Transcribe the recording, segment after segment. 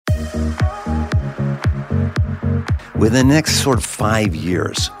Within the next sort of 5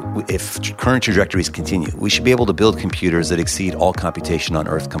 years, if current trajectories continue, we should be able to build computers that exceed all computation on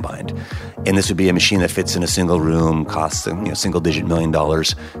Earth combined. And this would be a machine that fits in a single room, costs single-digit $1 million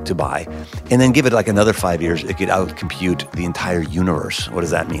to buy. And then give it like another 5 years, it could outcompute the entire universe. What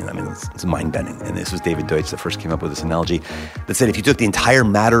does that mean? I mean, it's mind-bending. And this was David Deutsch that first came up with this analogy that said if you took the entire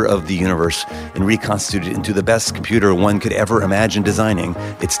matter of the universe and reconstituted it into the best computer one could ever imagine designing,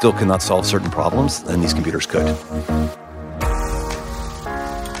 it still could not solve certain problems, and these computers could.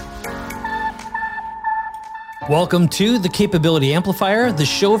 Welcome to The Capability Amplifier, the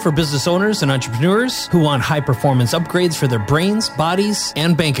show for business owners and entrepreneurs who want high-performance upgrades for their brains, bodies,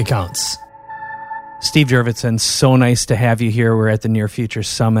 and bank accounts. Steve Jurvetson, so nice to have you here. We're at the Near Future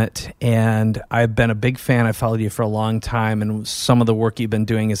Summit, and I've been a big fan. I've followed you for a long time, and some of the work you've been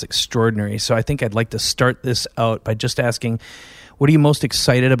doing is extraordinary. So I think I'd like to start this out by just asking, what are you most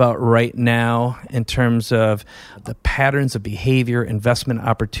excited about right now in terms of the patterns of behavior, investment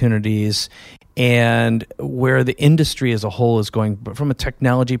opportunities, and where the industry as a whole is going from a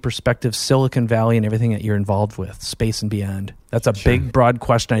technology perspective, Silicon Valley and everything that you're involved with, space and beyond? That's a big, broad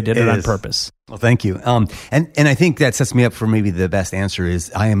question. I did it on purpose. Well, thank you. And I think that sets me up for maybe the best answer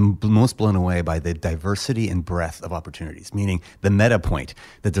is I am most blown away by the diversity and breadth of opportunities, meaning the meta point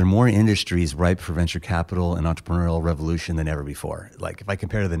that there are more industries ripe for venture capital and entrepreneurial revolution than ever before. Like if I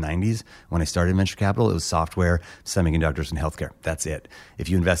compare to the 90s, when I started venture capital, it was software, semiconductors, and healthcare. That's it. If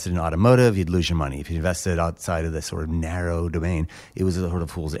you invested in automotive, you'd lose your money. If you invested outside of this sort of narrow domain, it was a sort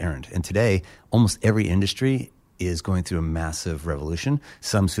of fool's errand. And today, almost every industry is going through a massive revolution,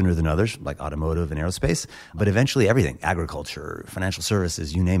 some sooner than others, like automotive and aerospace, but eventually everything, agriculture, financial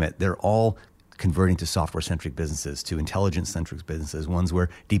services, you name it, they're all converting to software-centric businesses, to intelligence-centric businesses, ones where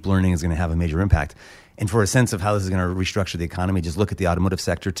deep learning is going to have a major impact. And for a sense of how this is going to restructure the economy, just look at the automotive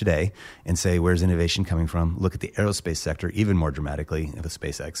sector today and say, where's innovation coming from? Look at the aerospace sector even more dramatically, with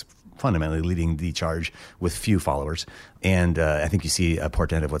SpaceX fundamentally leading the charge with few followers. And I think you see a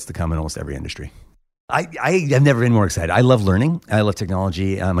portent of what's to come in almost every industry. I have never been more excited. I love learning. I love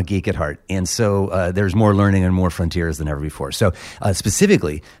technology. I'm a geek at heart. And so there's more learning and more frontiers than ever before. So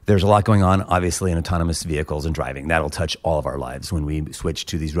specifically, there's a lot going on, obviously, in autonomous vehicles and driving. That'll touch all of our lives when we switch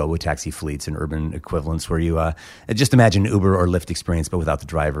to these robo-taxi fleets and urban equivalents where you just imagine Uber or Lyft experience, but without the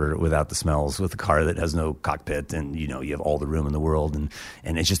driver, without the smells, with a car that has no cockpit, and you have all the room in the world.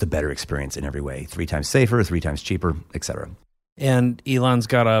 And it's just a better experience in every way. 3 times safer, 3 times cheaper, et cetera. And Elon's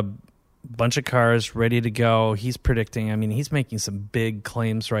got a bunch of cars ready to go. He's predicting, he's making some big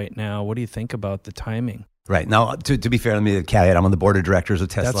claims right now. What do you think about the timing? Right. Now, to be fair, let me caveat, I'm on the board of directors of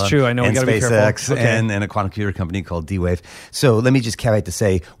Tesla. That's true. I know. And we got to be SpaceX, okay. and a quantum computer company called D-Wave. So let me just caveat to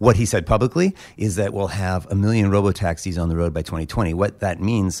say what he said publicly is that we'll have 1 million robo-taxis on the road by 2020. What that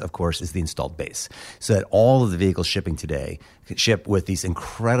means, of course, is the installed base. So that all of the vehicles shipping today ship with these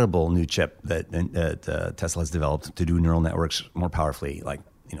incredible new chip that Tesla has developed to do neural networks more powerfully, like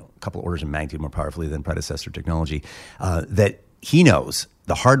a couple orders of magnitude more powerfully than predecessor technology, that he knows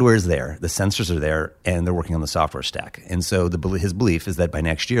the hardware is there, the sensors are there, and they're working on the software stack. And so his belief is that by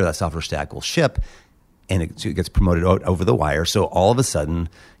next year, that software stack will ship and it gets promoted over the wire. So all of a sudden,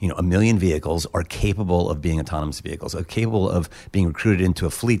 1 million vehicles are capable of being autonomous vehicles, are capable of being recruited into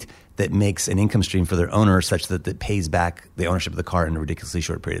a fleet that makes an income stream for their owner such that it pays back the ownership of the car in a ridiculously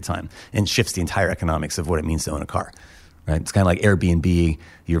short period of time and shifts the entire economics of what it means to own a car. Right? It's kind of like Airbnb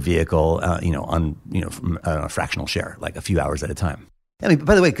your vehicle, on a fractional share, like a few hours at a time. By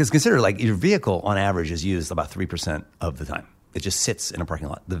the way, because consider your vehicle on average is used about 3% of the time. It just sits in a parking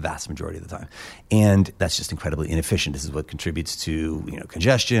lot the vast majority of the time. And that's just incredibly inefficient. This is what contributes to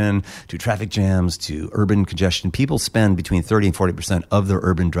congestion, to traffic jams, to urban congestion. People spend between 30 and 40% of their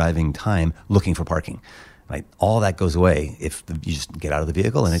urban driving time looking for parking. Right? All that goes away if you just get out of the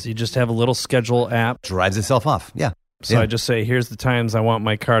vehicle. And so you just have a little schedule app. Drives itself off, yeah. So I just say, here's the times I want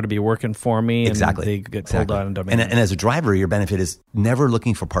my car to be working for me. Exactly. And they get pulled out on demand. And as a driver, your benefit is never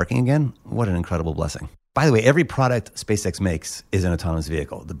looking for parking again. What an incredible blessing. By the way, every product SpaceX makes is an autonomous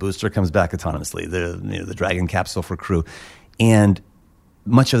vehicle. The booster comes back autonomously, the Dragon capsule for Crew. And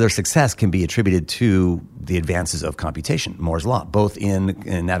much of their success can be attributed to the advances of computation, Moore's Law, both in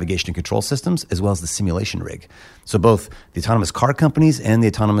navigation and control systems as well as the simulation rig. So both the autonomous car companies and the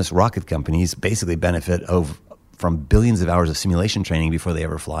autonomous rocket companies basically benefit from billions of hours of simulation training before they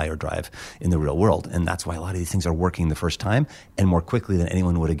ever fly or drive in the real world. And that's why a lot of these things are working the first time and more quickly than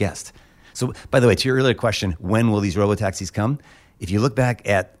anyone would have guessed. So, by the way, to your earlier question, when will these robotaxis come? If you look back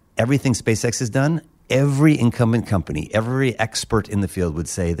at everything SpaceX has done, every incumbent company, every expert in the field would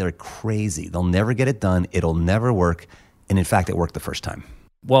say they're crazy. They'll never get it done. It'll never work. And in fact, it worked the first time.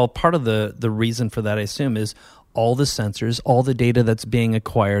 Well, part of the reason for that, I assume, is all the sensors, all the data that's being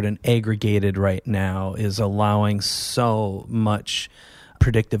acquired and aggregated right now is allowing so much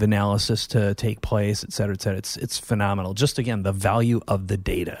predictive analysis to take place, et cetera, et cetera. It's phenomenal. Just, again, the value of the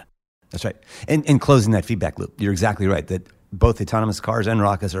data. That's right. And closing that feedback loop, you're exactly right that both autonomous cars and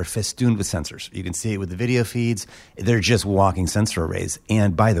rockets are festooned with sensors. You can see it with the video feeds. They're just walking sensor arrays.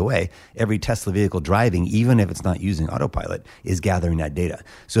 And by the way, every Tesla vehicle driving, even if it's not using autopilot, is gathering that data.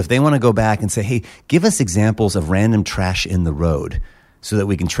 So if they want to go back and say, hey, give us examples of random trash in the road so that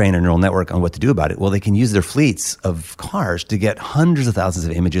we can train our neural network on what to do about it, well, they can use their fleets of cars to get hundreds of thousands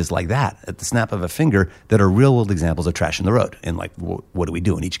of images like that at the snap of a finger that are real-world examples of trash in the road. And like, what do we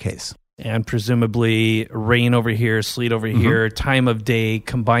do in each case? And presumably rain over here, sleet over here, time of day,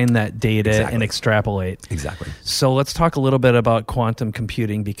 combine that data and extrapolate. Exactly. So let's talk a little bit about quantum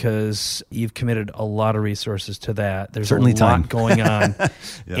computing because you've committed a lot of resources to that. There's certainly a lot going on.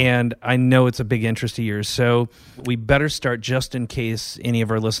 Yeah. And I know it's a big interest of yours. So we better start, just in case any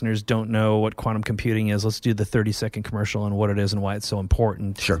of our listeners don't know what quantum computing is. Let's do the 30-second commercial on what it is and why it's so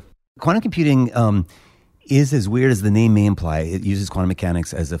important. Sure. Quantum computing is as weird as the name may imply. It uses quantum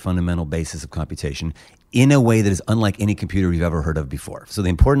mechanics as a fundamental basis of computation in a way that is unlike any computer we've ever heard of before. So the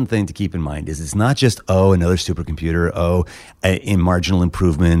important thing to keep in mind is it's not just, another supercomputer, a marginal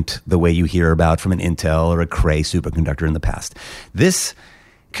improvement, the way you hear about from an Intel or a Cray superconductor in the past. This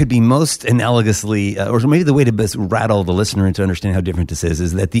could be most analogously, or maybe the way to best rattle the listener into understanding how different this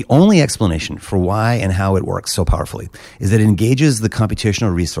is that the only explanation for why and how it works so powerfully is that it engages the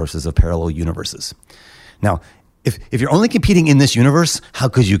computational resources of parallel universes. Now, if you're only competing in this universe, how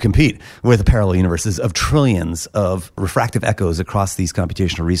could you compete with the parallel universes of trillions of refractive echoes across these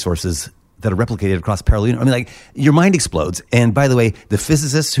computational resources that are replicated across parallel universes? I mean, like, your mind explodes. And by the way, the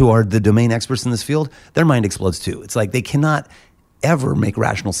physicists who are the domain experts in this field, their mind explodes too. It's like they cannot ever make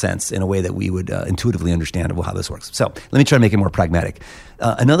rational sense in a way that we would intuitively understand how this works. So let me try to make it more pragmatic.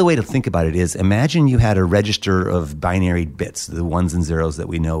 Another way to think about it is, imagine you had a register of binary bits, the ones and zeros that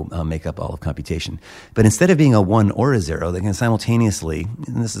we know make up all of computation. But instead of being a 1 or a 0, they can simultaneously,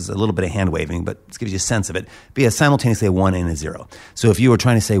 and this is a little bit of hand waving, but this gives you a sense of it, be simultaneously a 1 and a 0. So if you were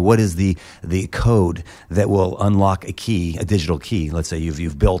trying to say, what is the code that will unlock a key, a digital key, let's say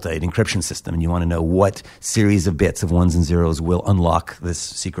you've built an encryption system and you want to know what series of bits of ones and zeros will unlock this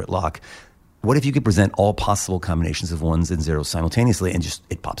secret lock. What if you could present all possible combinations of ones and zeros simultaneously and just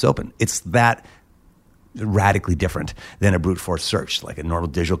it pops open? It's that radically different than a brute force search. Like a normal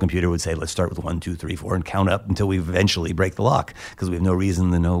digital computer would say, let's start with 1, 2, 3, 4 and count up until we eventually break the lock because we have no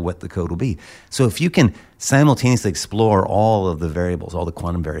reason to know what the code will be. So if you can simultaneously explore all of the variables, all the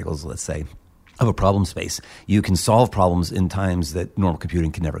quantum variables, let's say, of a problem space, you can solve problems in times that normal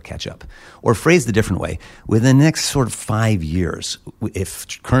computing can never catch up. Or phrased a different way, within the next sort of 5 years,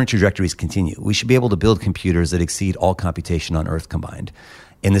 if current trajectories continue, we should be able to build computers that exceed all computation on Earth combined.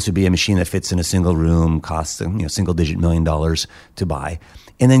 And this would be a machine that fits in a single room, costs single-digit $1 million to buy.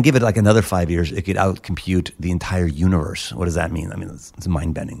 And then give it like another 5 years, it could outcompute the entire universe. What does that mean? I mean, it's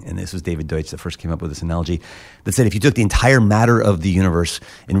mind-bending. And this was David Deutsch that first came up with this analogy that said if you took the entire matter of the universe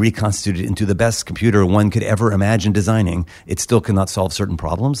and reconstituted it into the best computer one could ever imagine designing, it still could not solve certain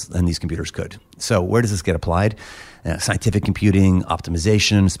problems, and these computers could. So where does this get applied? Scientific computing,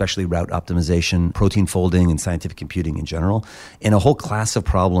 optimization, especially route optimization, protein folding, and scientific computing in general, and a whole class of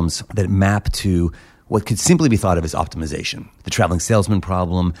problems that map to what could simply be thought of as optimization. The traveling salesman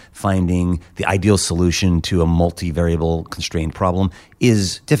problem, finding the ideal solution to a multivariable constrained problem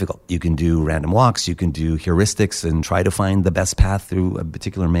is difficult. You can do random walks, you can do heuristics and try to find the best path through a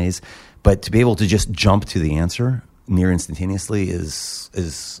particular maze. But to be able to just jump to the answer near instantaneously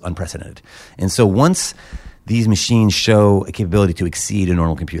is unprecedented. And so once these machines show a capability to exceed a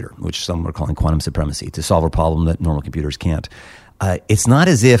normal computer, which some are calling quantum supremacy, to solve a problem that normal computers can't, it's not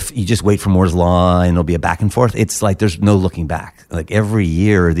as if you just wait for Moore's Law and there'll be a back and forth. It's like there's no looking back. Like every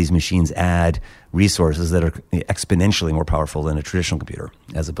year, these machines add resources that are exponentially more powerful than a traditional computer,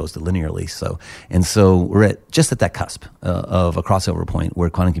 as opposed to linearly. So we're just at that cusp of a crossover point where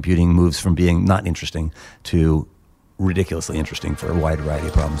quantum computing moves from being not interesting to ridiculously interesting for a wide variety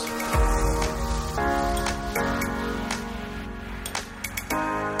of problems.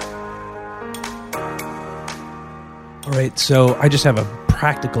 All right, so I just have a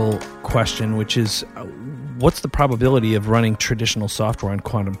practical question, which is what's the probability of running traditional software on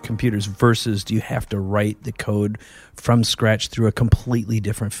quantum computers versus do you have to write the code from scratch through a completely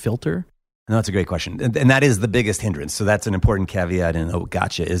different filter? No, that's a great question. And that is the biggest hindrance. So that's an important caveat in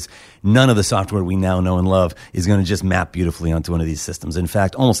gotcha is none of the software we now know and love is going to just map beautifully onto one of these systems. In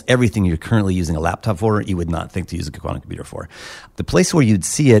fact, almost everything you're currently using a laptop for, you would not think to use a quantum computer for. The place where you'd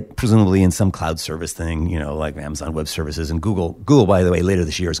see it, presumably in some cloud service thing, like Amazon Web Services and Google. Google, by the way, later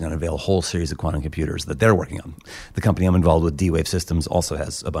this year is going to unveil a whole series of quantum computers that they're working on. The company I'm involved with, D-Wave Systems, also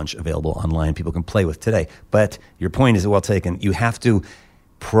has a bunch available online people can play with today. But your point is well taken. You have to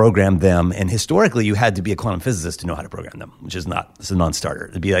program them. And historically, you had to be a quantum physicist to know how to program them, which is it's a non-starter.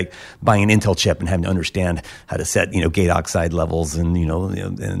 It'd be like buying an Intel chip and having to understand how to set, gate oxide levels and,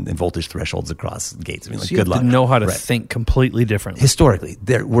 and voltage thresholds across gates. I mean, so good luck. You have to know how to think completely differently. Historically,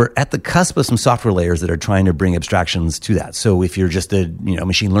 we're at the cusp of some software layers that are trying to bring abstractions to that. So if you're just a,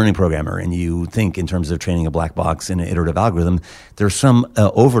 machine learning programmer and you think in terms of training a black box in an iterative algorithm, there's some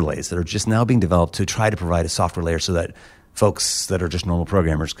overlays that are just now being developed to try to provide a software layer so that folks that are just normal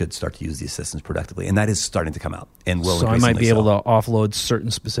programmers could start to use the assistants productively. And that is starting to come out. And will so I might be able to offload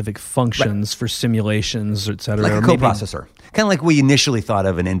certain specific functions for simulations, et cetera. Like a coprocessor. Kind of like we initially thought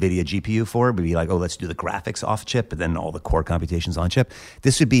of an NVIDIA GPU for, would be like, let's do the graphics off chip, but then all the core computations on chip.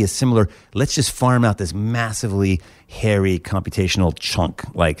 This would be a similar, let's just farm out this massively hairy computational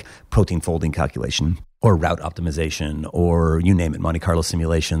chunk like protein folding calculation, or route optimization, or you name it, Monte Carlo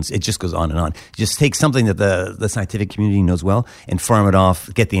simulations. It just goes on and on. Just take something that the scientific community knows well and farm it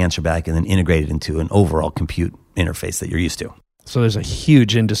off, get the answer back, and then integrate it into an overall compute interface that you're used to. So there's a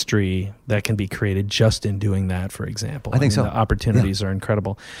huge industry that can be created just in doing that, for example. I think so. The opportunities are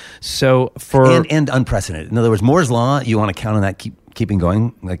incredible. So and unprecedented. In other words, Moore's Law, you want to count on that keeping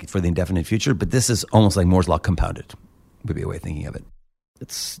going like for the indefinite future, but this is almost like Moore's Law compounded, would be a way of thinking of it.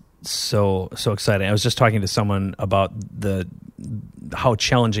 It's so exciting. I was just talking to someone about how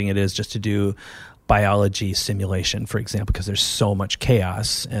challenging it is just to do biology simulation, for example, because there's so much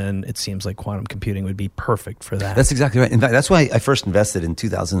chaos, and it seems like quantum computing would be perfect for that. That's exactly right. In fact, that's why I first invested in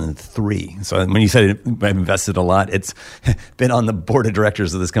 2003. So when you said I've invested a lot, it's been on the board of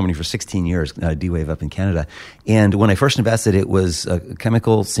directors of this company for 16 years, D-Wave up in Canada. And when I first invested, it was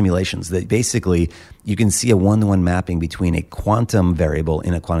chemical simulations that basically you can see a one-to-one mapping between a quantum variable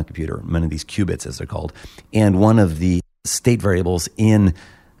in a quantum computer, many of these qubits as they're called, and one of the state variables in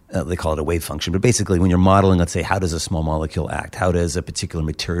they call it a wave function, but basically when you're modeling, let's say, how does a small molecule act? How does a particular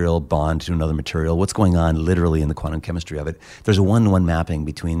material bond to another material? What's going on literally in the quantum chemistry of it? There's a one-to-one mapping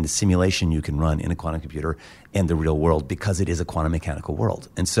between the simulation you can run in a quantum computer and the real world because it is a quantum mechanical world.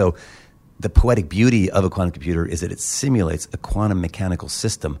 And so the poetic beauty of a quantum computer is that it simulates a quantum mechanical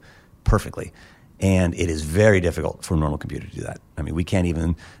system perfectly. And it is very difficult for a normal computer to do that. I mean, we can't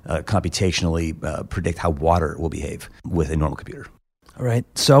even computationally predict how water will behave with a normal computer. All right.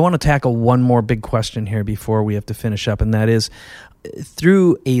 So I want to tackle one more big question here before we have to finish up, and that is,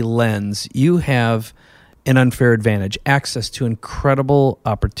 through a lens, you have an unfair advantage, access to incredible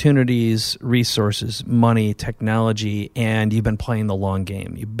opportunities, resources, money, technology, and you've been playing the long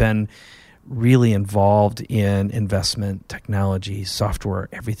game. You've been really involved in investment, technology, software,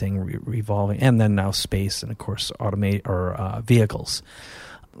 everything revolving, and then now space and, of course, vehicles.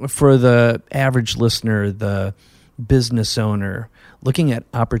 For the average listener, the business owner, looking at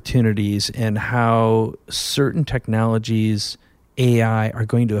opportunities and how certain technologies, AI, are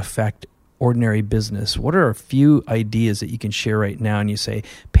going to affect ordinary business, what are a few ideas that you can share right now and you say,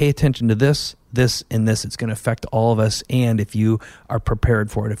 pay attention to this, and this, it's going to affect all of us, and if you are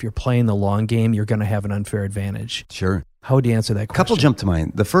prepared for it, if you're playing the long game, you're going to have an unfair advantage? Sure. How would you answer that question? A couple jump to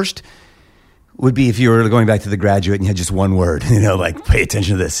mind. The first would be if you were going back to The Graduate and you had just one word, like pay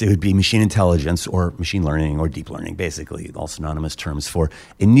attention to this. It would be machine intelligence or machine learning or deep learning, basically, all synonymous terms for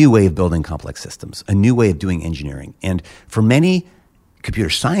a new way of building complex systems, a new way of doing engineering. And for many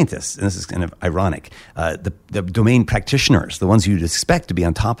computer scientists, and this is kind of ironic, the domain practitioners, the ones you'd expect to be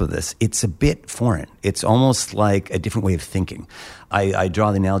on top of this, it's a bit foreign. It's almost like a different way of thinking. I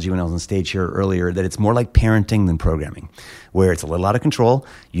draw the analogy when I was on stage here earlier that it's more like parenting than programming, where it's a little out of control.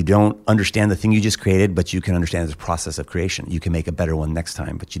 You don't understand the thing you just created, but you can understand the process of creation. You can make a better one next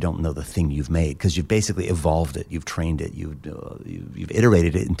time, but you don't know the thing you've made because you've basically evolved it, you've trained it, you've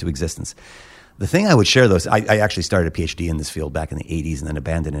iterated it into existence. The thing I would share, though, is I actually started a PhD in this field back in the 80s and then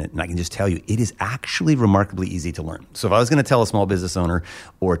abandoned it. And I can just tell you, it is actually remarkably easy to learn. So if I was going to tell a small business owner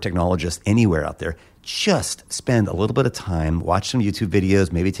or technologist anywhere out there, just spend a little bit of time, watch some YouTube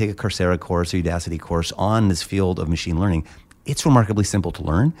videos, maybe take a Coursera course or Udacity course on this field of machine learning. It's remarkably simple to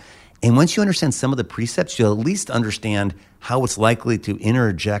learn. And once you understand some of the precepts, you'll at least understand how it's likely to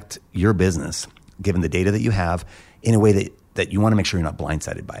interject your business, given the data that you have, in a way that you want to make sure you're not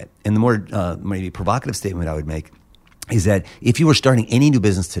blindsided by it. And the more maybe provocative statement I would make is that if you were starting any new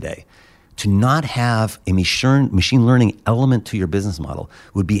business today, to not have a machine learning element to your business model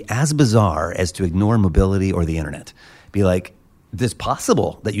would be as bizarre as to ignore mobility or the internet. Be like, it's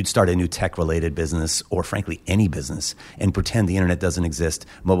possible that you'd start a new tech-related business or, frankly, any business and pretend the internet doesn't exist,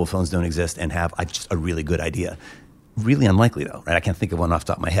 mobile phones don't exist, and have just a really good idea. Really unlikely, though, right? I can't think of one off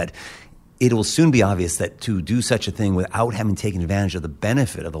the top of my head. It will soon be obvious that to do such a thing without having taken advantage of the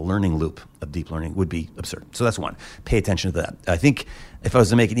benefit of the learning loop of deep learning would be absurd. So that's one. Pay attention to that. I think if I was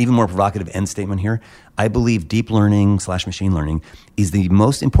to make an even more provocative end statement here, I believe deep learning / machine learning is the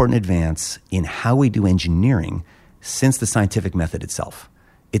most important advance in how we do engineering since the scientific method itself.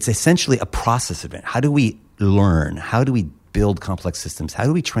 It's essentially a process event. How do we learn? How do we build complex systems? How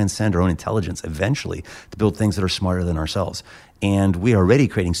do we transcend our own intelligence eventually to build things that are smarter than ourselves? And we are already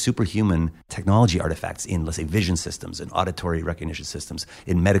creating superhuman technology artifacts in, let's say, vision systems and auditory recognition systems,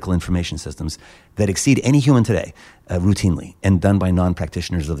 in medical information systems that exceed any human today routinely and done by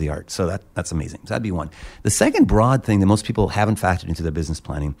non-practitioners of the art. So that's amazing. So that'd be one. The second broad thing that most people haven't factored into their business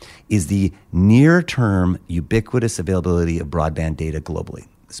planning is the near-term ubiquitous availability of broadband data globally,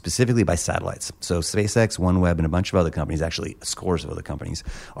 specifically by satellites. So SpaceX, OneWeb, and a bunch of other companies, actually scores of other companies,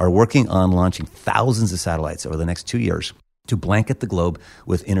 are working on launching thousands of satellites over the next 2 years to blanket the globe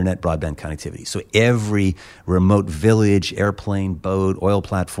with internet broadband connectivity. So every remote village, airplane, boat, oil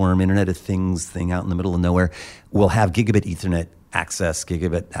platform, Internet of Things thing out in the middle of nowhere will have gigabit Ethernet access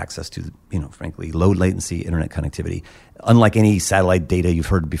to, frankly, low latency internet connectivity. Unlike any satellite data you've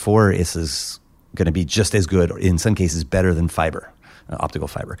heard before, this is going to be just as good, or in some cases better than fiber, optical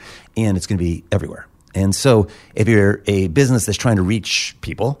fiber. And it's going to be everywhere. And so if you're a business that's trying to reach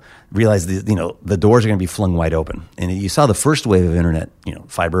people, realize the doors are going to be flung wide open. And you saw the first wave of internet,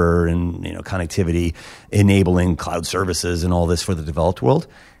 fiber and connectivity enabling cloud services and all this for the developed world.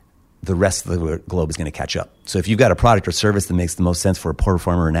 The rest of the globe is going to catch up. So if you've got a product or service that makes the most sense for a poor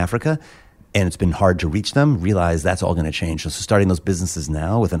farmer in Africa, and it's been hard to reach them, realize that's all going to change. So starting those businesses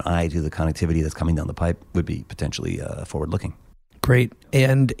now with an eye to the connectivity that's coming down the pipe would be potentially forward-looking. Great.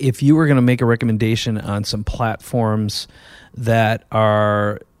 And if you were going to make a recommendation on some platforms that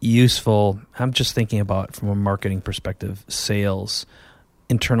are useful, I'm just thinking about from a marketing perspective, sales,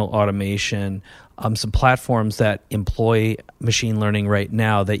 internal automation, some platforms that employ machine learning right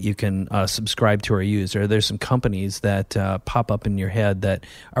now that you can subscribe to or use. Or there's some companies that pop up in your head that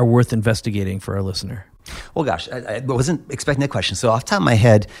are worth investigating for our listener. Well, gosh, I wasn't expecting that question. So off the top of my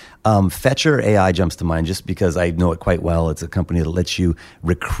head, Fetcher AI jumps to mind just because I know it quite well. It's a company that lets you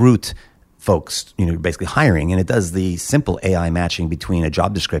recruit folks, basically hiring, and it does the simple AI matching between a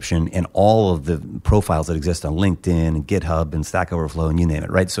job description and all of the profiles that exist on LinkedIn and GitHub and Stack Overflow and you name it,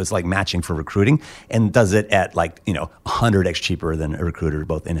 right? So it's like matching for recruiting and does it at 100x cheaper than a recruiter,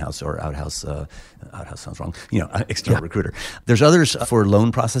 both in-house or outhouse. Outhouse sounds wrong. External recruiter. There's others for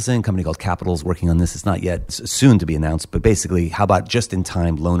loan processing. A company called Capital is working on this. It's not yet soon to be announced, but basically, how about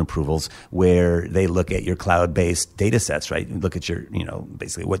just-in-time loan approvals where they look at your cloud-based data sets, right? Look at your,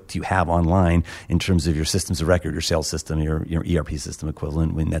 basically what do you have online in terms of your systems of record, your sales system, your ERP system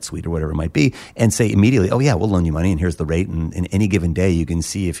equivalent, NetSuite or whatever it might be, and say immediately, oh yeah, we'll loan you money and here's the rate. And in any given day, you can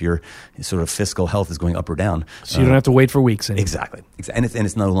see if your sort of fiscal health is going up or down. So you don't have to wait for weeks anymore. Exactly. And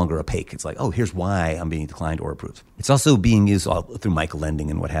it's no longer opaque. It's like, oh, here's why I'm being declined or approved. It's also being used through micro-lending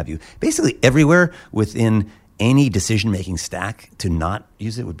and what have you. Basically everywhere within any decision-making stack to not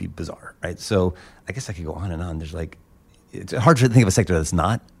use it would be bizarre, right? So I guess I could go on and on. There's it's hard to think of a sector that's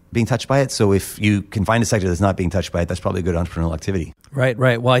not being touched by it. So if you can find a sector that's not being touched by it, that's probably a good entrepreneurial activity. Right.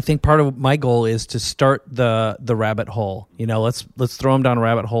 Well, I think part of my goal is to start the rabbit hole. Let's throw them down a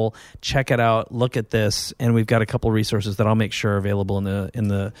rabbit hole, check it out, look at this, and we've got a couple resources that I'll make sure are available in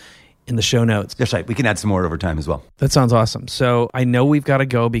the show notes. That's right. We can add some more over time as well. That sounds awesome. So I know we've got to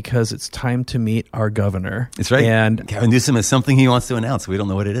go because it's time to meet our governor. That's right. And Gavin Newsom has something he wants to announce. We don't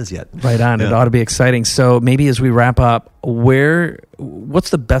know what it is yet. Right on. Yeah. It ought to be exciting. So maybe as we wrap up,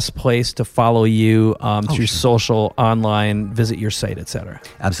 what's the best place to follow you through social, online, visit your site, etc.?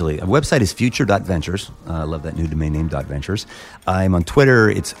 Absolutely. Our website is future.ventures. I love that new domain name, .ventures. I'm on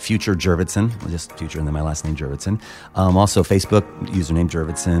Twitter. It's Future Jurvetson, just Future and then my last name, Jurvetson. Also Facebook, username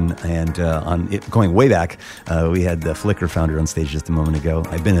Jurvetson. And going way back, we had the Flickr founder on stage just a moment ago.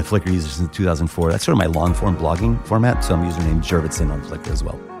 I've been a Flickr user since 2004. That's sort of my long-form blogging format, so I'm username Jurvetson on Flickr as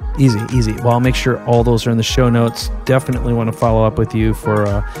well. Easy. Well, I'll make sure all those are in the show notes. Definitely want to follow up with you for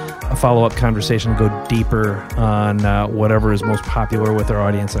a follow-up conversation, go deeper on whatever is most popular with our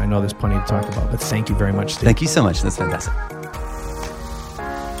audience. And I know there's plenty to talk about, but thank you very much, Steve. Thank you so much. That's fantastic.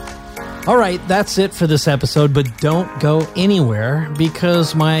 All right, that's it for this episode, but don't go anywhere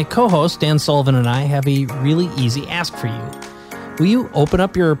because my co-host, Dan Sullivan, and I have a really easy ask for you. will you open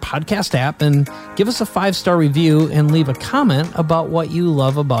up your podcast app and give us a 5-star review and leave a comment about what you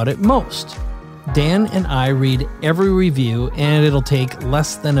love about it most? Dan and I read every review, and it'll take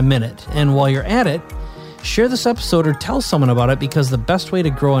less than a minute. And while you're at it, share this episode or tell someone about it, because the best way to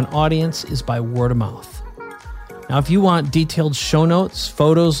grow an audience is by word of mouth. Now, if you want detailed show notes,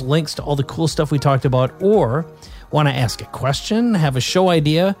 photos, links to all the cool stuff we talked about, or want to ask a question, have a show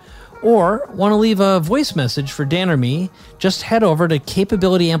idea, or want to leave a voice message for Dan or me, just head over to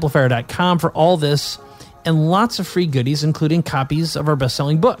capabilityamplifier.com for all this and lots of free goodies, including copies of our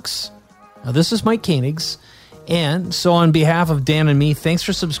best-selling books. Now, this is Mike Koenigs, and so on behalf of Dan and me, thanks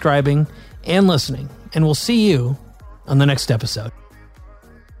for subscribing and listening, and we'll see you on the next episode.